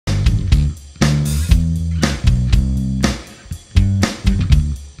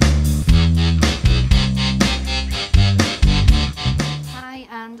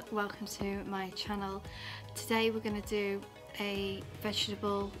welcome to my channel. Today we're going to do a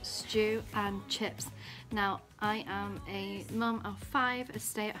vegetable stew and chips. Now I am a mum of 5, a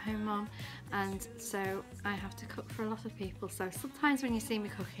stay-at-home mum, and so I have to cook for a lot of people. So sometimes when you see me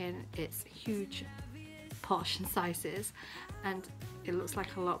cooking, it's huge portion sizes and it looks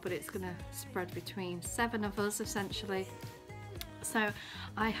like a lot, but it's going to spread between 7 of us essentially. So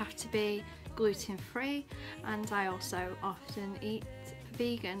I have to be gluten free, and I also often eat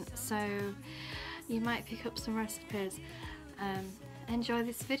vegan, so you might pick up some recipes. Enjoy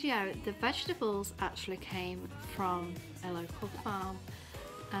this video. The vegetables actually came from a local farm,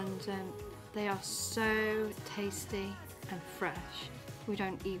 and they are so tasty and fresh. We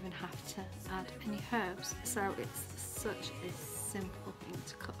don't even have to add any herbs, so it's such a simple thing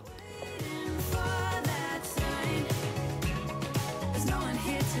to cook. There's no one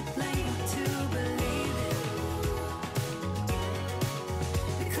here to blame to believe it,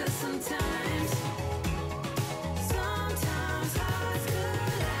 because sometimes hearts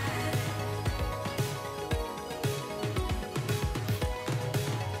collide.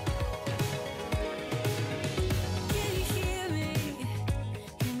 Can you hear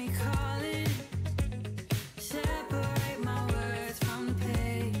me calling? Separate my words from the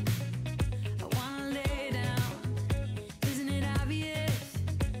pain. I wanna lay down. Isn't it obvious?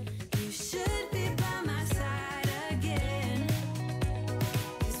 You should be by my side again.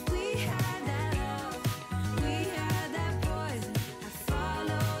 'Cause we had that love, we had that poison. I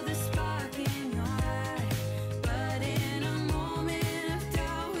follow the spark in your eye, but in a moment of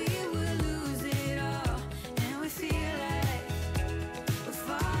doubt we will lose it all, and we feel like we're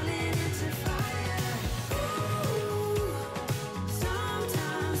falling into fire. Ooh,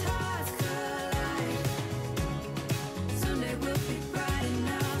 sometimes hearts collide. Someday we'll be bright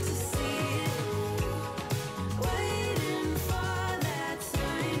enough to see it. Waiting for that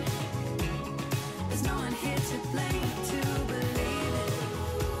sign. There's no one here to blame to believe it,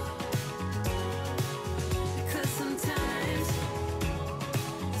 because sometimes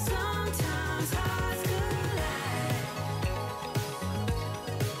hearts collide.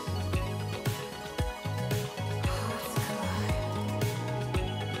 Hearts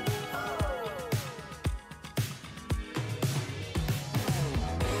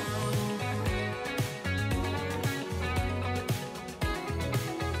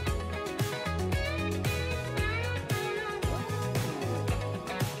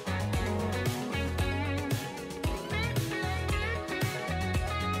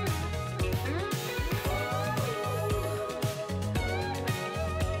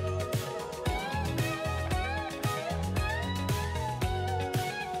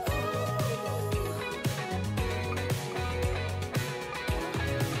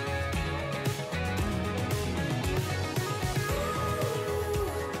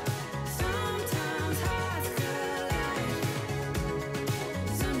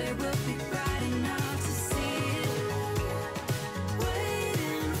Someday we'll be bright enough to see it.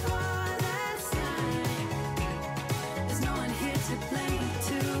 Waiting for that sign. There's no one here to blame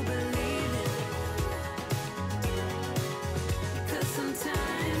to believe it, because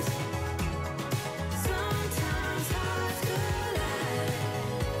sometimes hearts collide.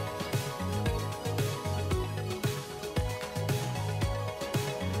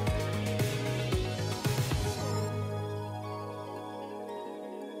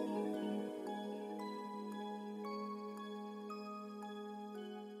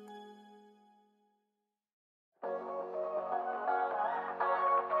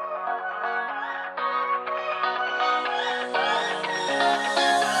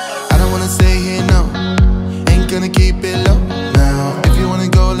 I don't wanna stay here, no. Ain't gonna keep it low now. If you wanna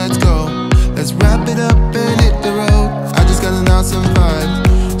go, let's go. Let's wrap it up and hit the road. I just got an awesome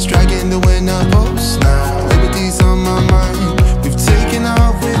vibe, striking the winner post now. Liberty's on my mind. We've taken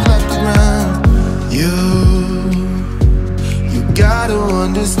off, we've left the ground. You gotta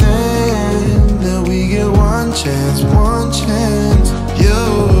understand that we get one chance, one chance.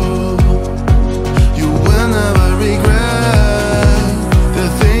 You will never regret the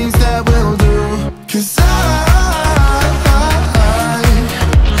things that we'll do. 'Cause I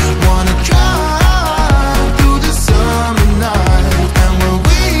wanna try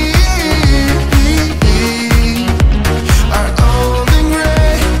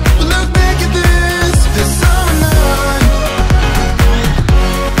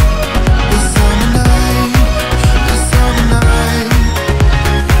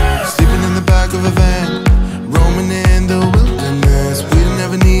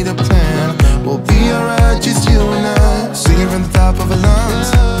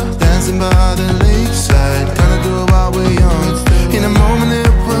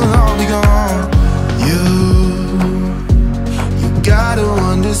try to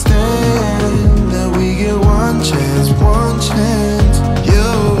understand that we get one chance, one chance. You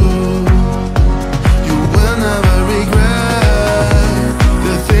will never regret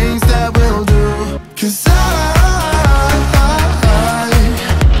the things that we'll do. 'Cause I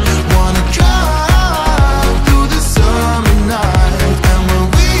wanna drive through the summer night. And when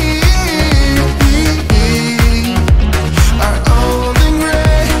we are old and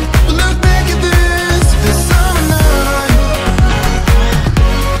gray, we'll look back at this summer night.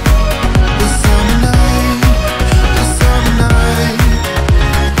 The summer night, the summer night,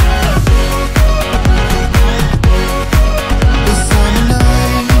 the summer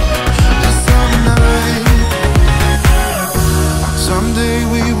night, the summer night. Someday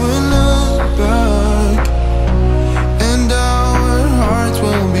we will look back and our hearts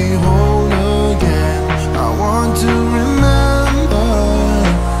will be whole again. I want to remember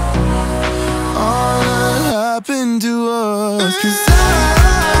all that happened to us. 'Cause